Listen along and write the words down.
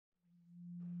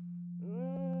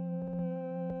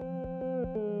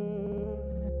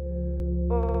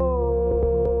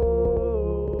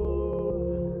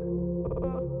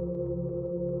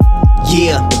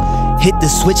Yeah, hit the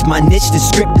switch, my niche, the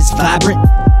script is vibrant.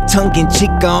 Tongue in cheek,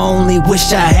 I only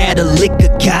wish I had a lick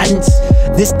of guidance.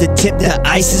 This the tip, the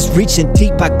ice is reaching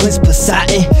deep, I glimpse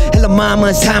Poseidon. Hello mama,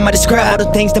 it's time I describe all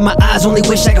the things that my eyes only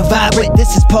wish I could vibe with.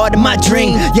 This is part of my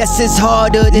dream, yes it's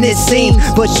harder than it seems,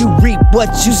 but you reap what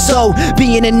you sow.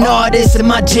 Being an artist in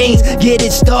my genes, get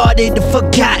it started, the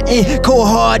forgotten,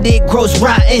 cold-hearted grows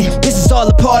rotten. This is all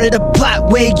a part of the plot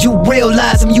where you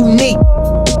realize I'm unique.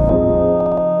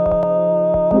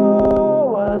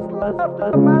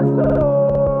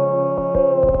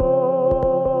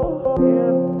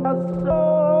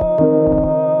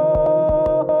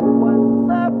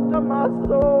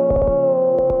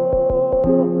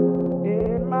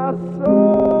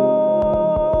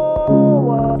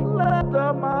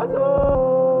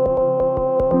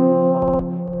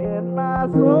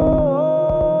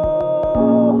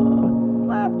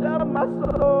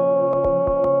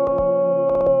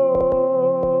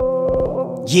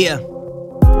 Yeah,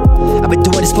 I've been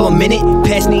doing this for a minute,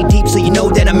 past knee deep so you know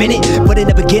that I'm in it. But in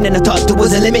the beginning I thought there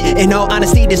was a limit. In all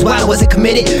honesty, that's why I wasn't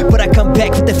committed. But I come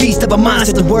back with the feast of a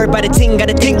monster. The word by the ting,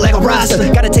 gotta think like a roster.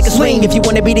 Gotta take a swing if you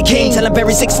wanna be the king. Till I'm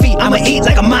very 6 feet, I'ma eat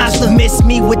like a monster. Miss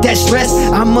me with that stress,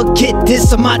 I'ma get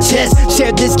this on my chest.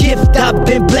 Share this gift I've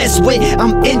been blessed with.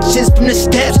 I'm inches from the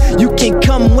steps, you can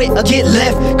come with or get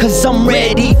left. Cause I'm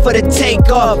ready for the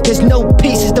takeoff, there's no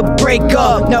pieces to break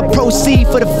off. Now proceed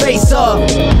for the face off.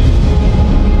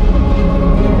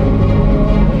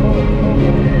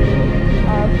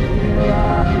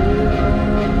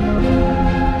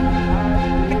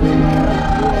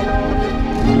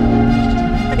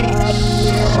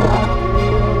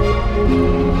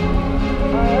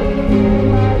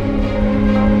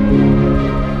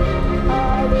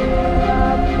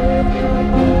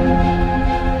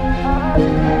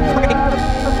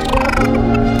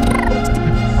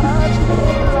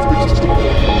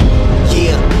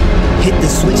 Hit the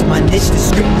switch, my niche, the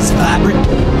script is vibrant.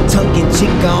 Tongue in cheek,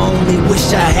 I only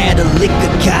wish I had a lick of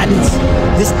guidance.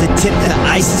 This the tip, the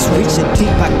ice is reaching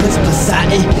deep, I glimpse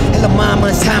Poseidon. Hello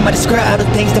mama, it's time I describe the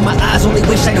things that my eyes only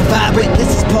wish I could vibrate. This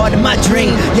is part of my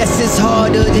dream, yes it's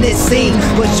harder than it seems,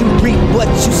 but you reap what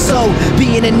you sow.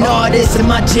 Being an artist in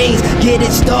my genes, get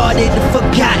it started, the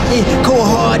forgotten,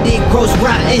 cold-hearted grows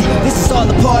rotten. This is all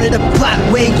a part of the plot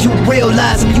where you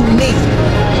realize I'm unique.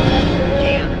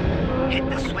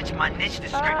 My niche, the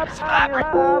script is vibrant.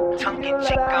 Tongue in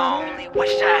cheek, I only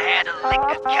wish I had a lick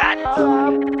of guidance.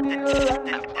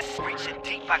 This reaching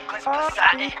deep, I glimpse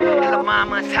Poseidon. Hello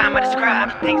mama, it's time I describe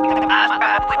the things that I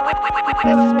vibe with.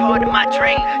 This is part of my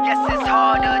dream, yes it's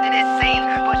harder than it seems,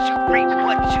 but you reap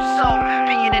what you sow.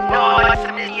 Being an artist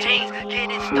in his genes,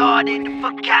 get it started, the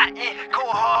forgotten,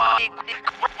 cold-hearted.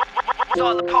 It's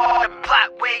all a part of the plot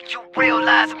where you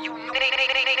realize I'm unique.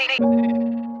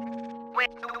 When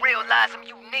you realize I'm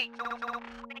unique.